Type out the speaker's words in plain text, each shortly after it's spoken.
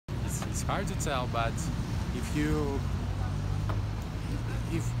It's hard to tell, but if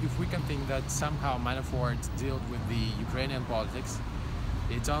we can think that somehow Manafort dealt with the Ukrainian politics,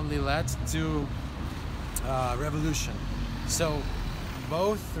 it only led to revolution. So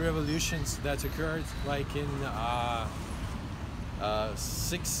both revolutions that occurred like in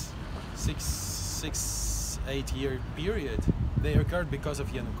 8 year period, they occurred because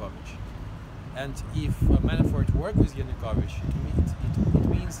of Yanukovych. And if Manafort worked with Yanukovych, it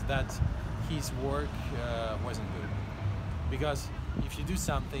means that his work wasn't good. Because if you do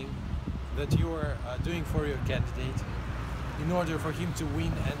something that you are doing for your candidate in order for him to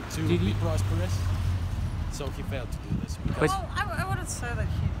win and to be prosperous, so he failed to do this. Well, I wouldn't say that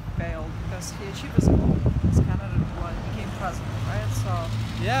he failed because he achieved his goal. His candidate became president, right? So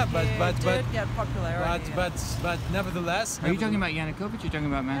yeah, he did get popularity. But nevertheless, are you talking about Yanukovych? Or you're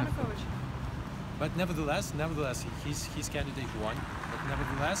talking about Manafort? But nevertheless, his candidate won. But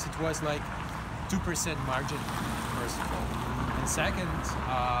nevertheless, it was like 2% margin, first of all, and second,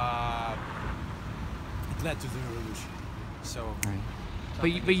 it led to the revolution. So. Right.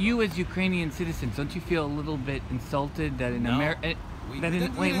 But you as Ukrainian citizens, don't you feel a little bit insulted that an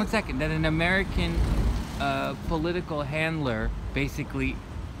American political handler basically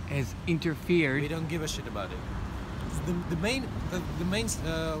has interfered? We don't give a shit about it. The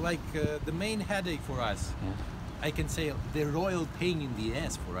main headache for us, I can say the royal pain in the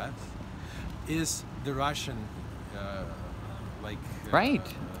ass for us, is the Russian right.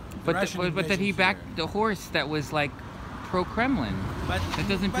 But that he backed the horse that was like pro-Kremlin. That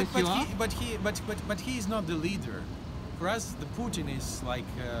doesn't piss you off? But he is not the leader. For us, the Putin is like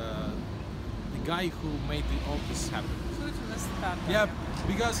the guy who made all this happen. Putin is the bad guy. Yeah,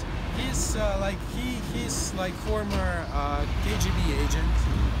 because he's like former KGB agent,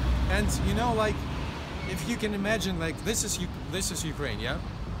 and you know, like if you can imagine, like this is Ukraine, yeah,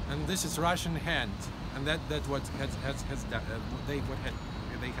 and this is Russian hand, and that what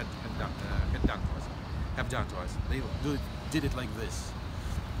have done to us. They did it like this.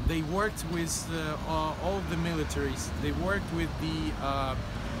 They worked with all the militaries. They worked with the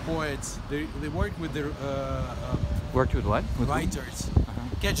poets. They worked with the worked with what? With writers,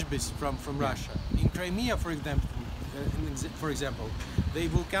 KGBists from Russia. In Crimea, for example, they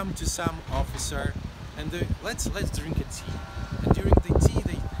will come to some officer and let's drink a tea. And during the tea,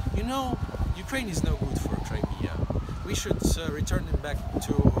 Ukraine is no good for Crimea. We should return them back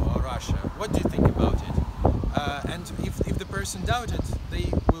to Russia. What do you think about it? And if the person doubted,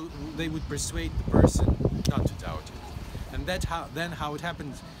 they would persuade the person not to doubt it. And that's how it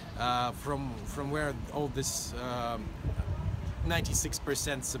happened from where all this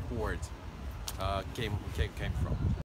 96% support came from.